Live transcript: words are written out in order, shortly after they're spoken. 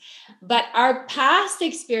but our past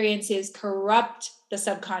experiences corrupt the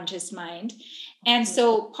subconscious mind. And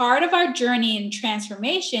so part of our journey in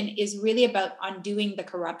transformation is really about undoing the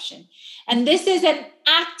corruption. And this is an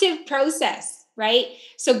active process, right?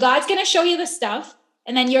 So God's going to show you the stuff,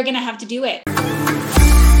 and then you're going to have to do it.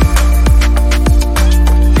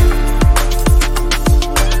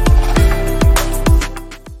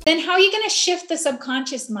 Then how are you going to shift the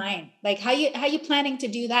subconscious mind? Like how you planning to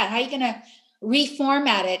do that? How are you going to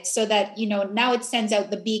reformat it so that, now it sends out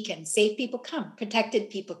the beacon, safe people come, protected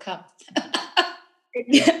people come.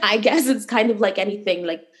 I guess it's kind of like anything,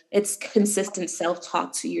 like it's consistent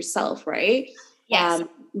self-talk to yourself, right? Yes.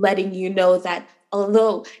 Letting you know that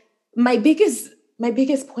although my biggest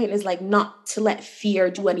point is like not to let fear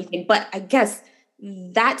do anything, but I guess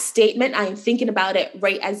that statement, I'm thinking about it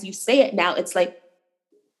right as you say it now, it's like,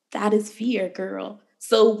 that is fear, girl.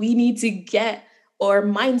 So we need to get our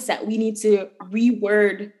mindset, we need to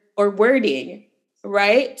reword or wording,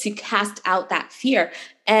 right? To cast out that fear.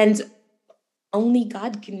 And only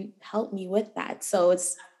God can help me with that. So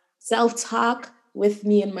it's self-talk with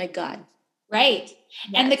me and my God. Right.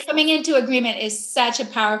 Yes. And the coming into agreement is such a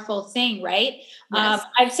powerful thing, right? Yes.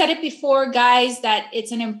 I've said it before, guys, that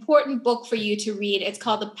it's an important book for you to read. It's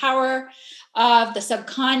called The Power of the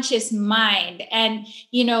Subconscious Mind. And,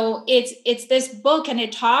 it's this book, and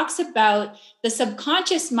it talks about the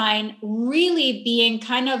subconscious mind really being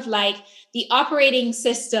kind of like the operating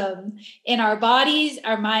system in our bodies,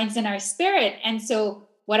 our minds, and our spirit. And so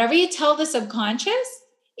whatever you tell the subconscious,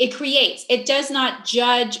 it creates. It does not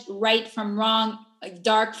judge right from wrong,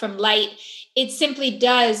 dark from light. It simply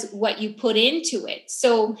does what you put into it.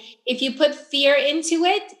 So if you put fear into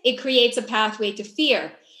it, it creates a pathway to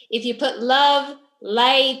fear. If you put love,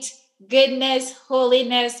 light, goodness,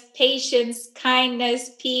 holiness, patience,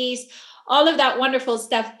 kindness, peace, all of that wonderful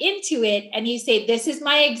stuff into it, and you say, this is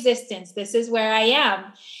my existence, this is where I am,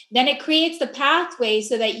 then it creates the pathway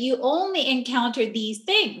so that you only encounter these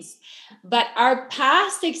things. But our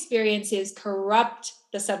past experiences corrupt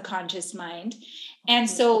the subconscious mind. And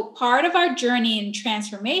so part of our journey in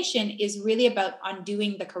transformation is really about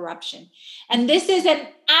undoing the corruption. And this is an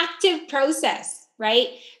active process, right?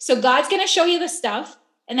 So God's going to show you the stuff,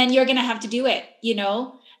 and then you're going to have to do it,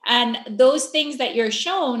 And those things that you're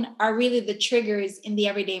shown are really the triggers in the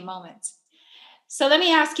everyday moments. So let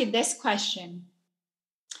me ask you this question.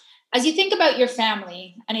 As you think about your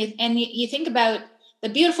family, and you think about the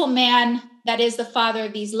beautiful man that is the father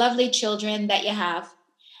of these lovely children that you have,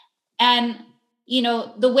 and,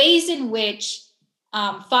 the ways in which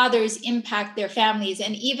fathers impact their families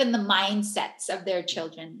and even the mindsets of their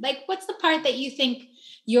children. Like, what's the part that you think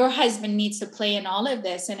your husband needs to play in all of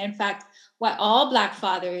this? And in fact, what all Black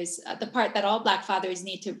fathers, the part that all Black fathers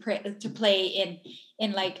need to play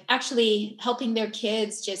in like actually helping their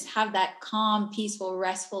kids just have that calm, peaceful,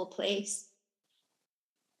 restful place?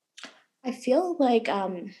 I feel like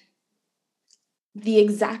the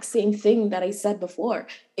exact same thing that I said before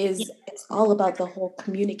is it's all about the whole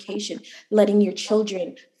communication, letting your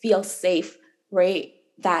children feel safe, right?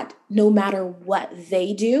 That no matter what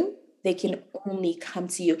they do, they can only come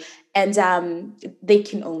to you. And they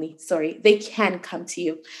can come to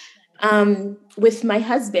you. With my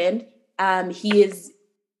husband, he is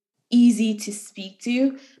easy to speak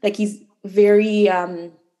to. Like, he's very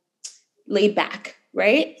laid back,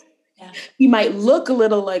 right? Yeah. He might look a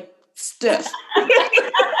little like stiff. Yes.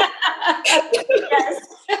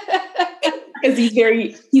 Because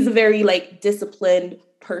he's a very like disciplined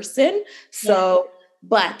person. So,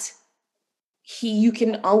 but you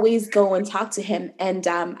can always go and talk to him. And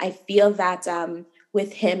I feel that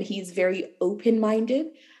with him, he's very open-minded,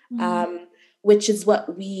 which is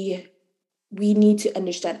what we need to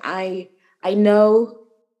understand. I know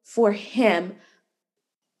for him,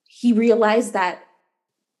 he realized that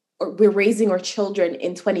we're raising our children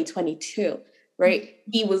in 2022, right?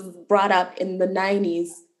 He was brought up in the 90s,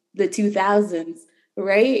 the 2000s,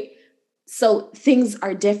 right? So things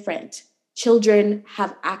are different. Children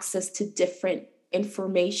have access to different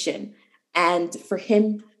information. And for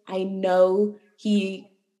him, I know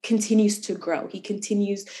he continues to grow. He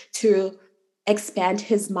continues to expand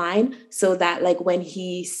his mind so that like when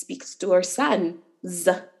he speaks to our sons,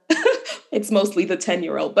 it's mostly the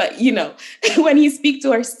 10-year-old, but when he speaks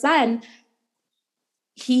to our son,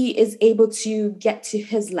 he is able to get to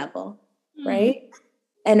his level, right?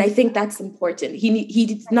 And I think that's important.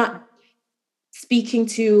 He's not speaking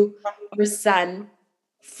to our son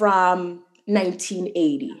from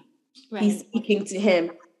 1980. Right. He's speaking to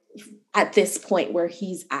him at this point where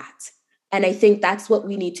he's at. And I think that's what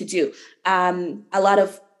we need to do. A lot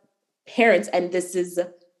of parents, and this is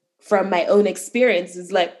from my own experience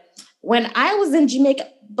is like, when I was in Jamaica,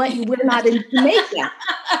 but we're not in Jamaica.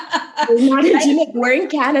 We're not in Jamaica. We're in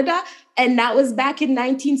Canada. And that was back in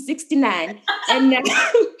 1969. And now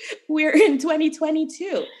we're in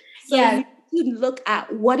 2022. So you look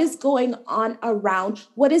at what is going on around,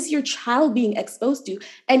 what is your child being exposed to?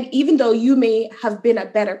 And even though you may have been a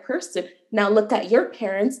better person, now look at your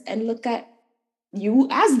parents and look at you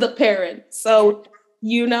as the parent. So,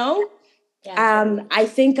 I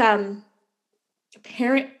think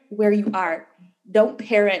parent where you are, don't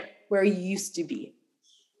parent where you used to be.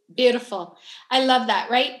 Beautiful. I love that,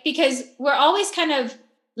 right? Because we're always kind of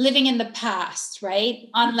living in the past, right?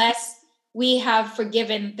 Unless we have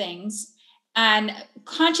forgiven things and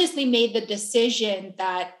consciously made the decision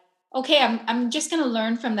that, okay, I'm just going to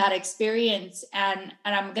learn from that experience, and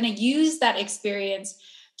I'm going to use that experience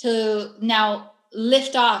to now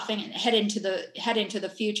lift off and head into the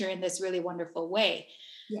future in this really wonderful way.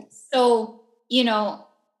 Yes. So,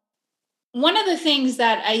 one of the things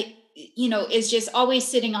that is just always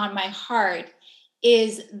sitting on my heart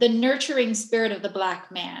is the nurturing spirit of the Black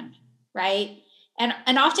man, right?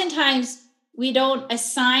 And oftentimes we don't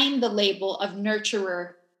assign the label of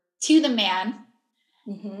nurturer to the man.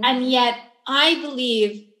 Mm-hmm. And yet I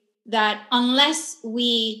believe that unless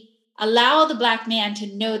we allow the Black man to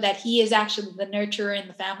know that he is actually the nurturer in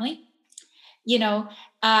the family,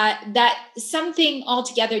 that something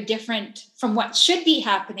altogether different from what should be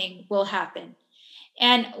happening will happen.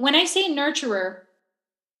 And when I say nurturer,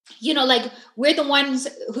 like we're the ones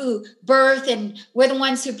who birth and we're the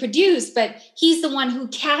ones who produce, but he's the one who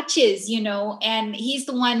catches, and he's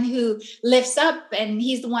the one who lifts up, and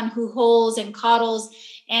he's the one who holds and coddles,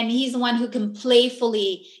 and he's the one who can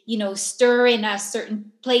playfully, stir in us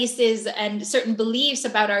certain places and certain beliefs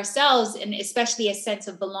about ourselves, and especially a sense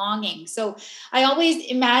of belonging. So I always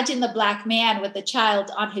imagine the Black man with the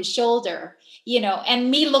child on his shoulder,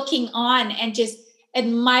 and me looking on and just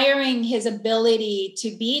admiring his ability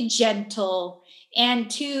to be gentle and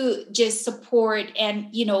to just support and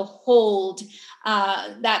hold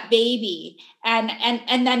that baby, and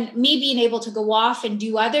then me being able to go off and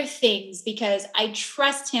do other things because I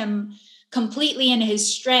trust him completely in his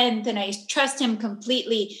strength, and I trust him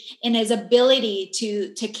completely in his ability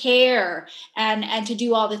to care and to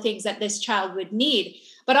do all the things that this child would need.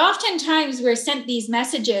 But oftentimes we're sent these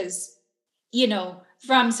messages,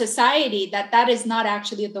 from society that is not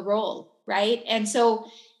actually the role, right? And so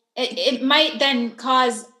it might then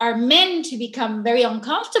cause our men to become very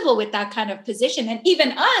uncomfortable with that kind of position, and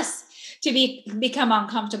even us to become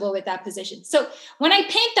uncomfortable with that position. So when I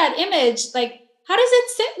paint that image, like, how does it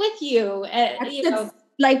sit with you?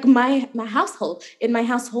 Like my household. In my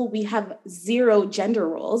household, we have 0 gender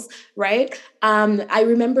roles, right? I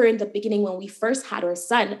remember in the beginning when we first had our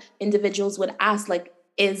son, individuals would ask, like,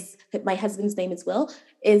 my husband's name is Will,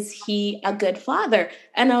 is he a good father?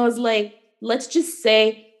 And I was like, let's just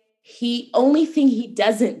say only thing he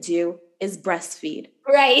doesn't do is breastfeed.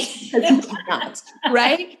 Right. Because he cannot,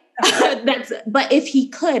 right? But if he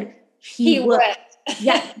could, he would.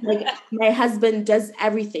 Yeah, like my husband does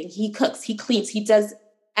everything. He cooks, he cleans, he does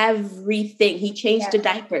everything. He changed the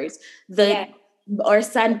diapers. Our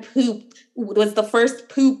son pooped, was the first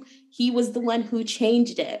poop. He was the one who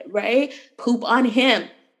changed it, right? Poop on him.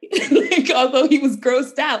 Like, although he was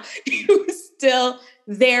grossed out, he was still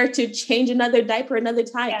there to change another diaper another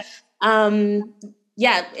time.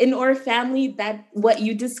 In our family, that what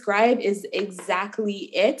you describe is exactly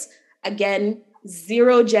it. Again,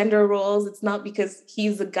 0 gender roles. It's not because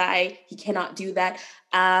he's a guy, he cannot do that.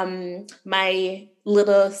 My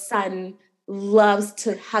little son loves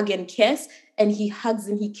to hug and kiss, and he hugs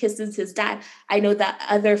and he kisses his dad. I know that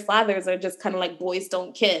other fathers are just kind of like, boys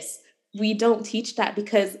don't kiss. We don't teach that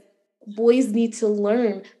because boys need to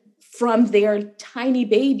learn from their tiny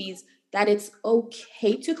babies that it's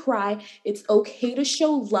okay to cry. It's okay to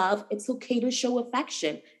show love. It's okay to show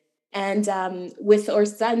affection. And with our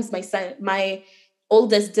sons, my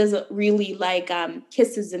oldest doesn't really like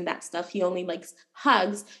kisses and that stuff. He only likes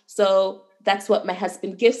hugs. So that's what my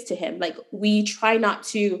husband gives to him. Like, we try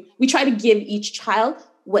to give each child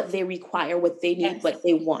what they require, what they need, what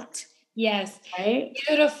they want. Yes. Right?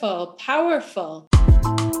 Beautiful. Powerful.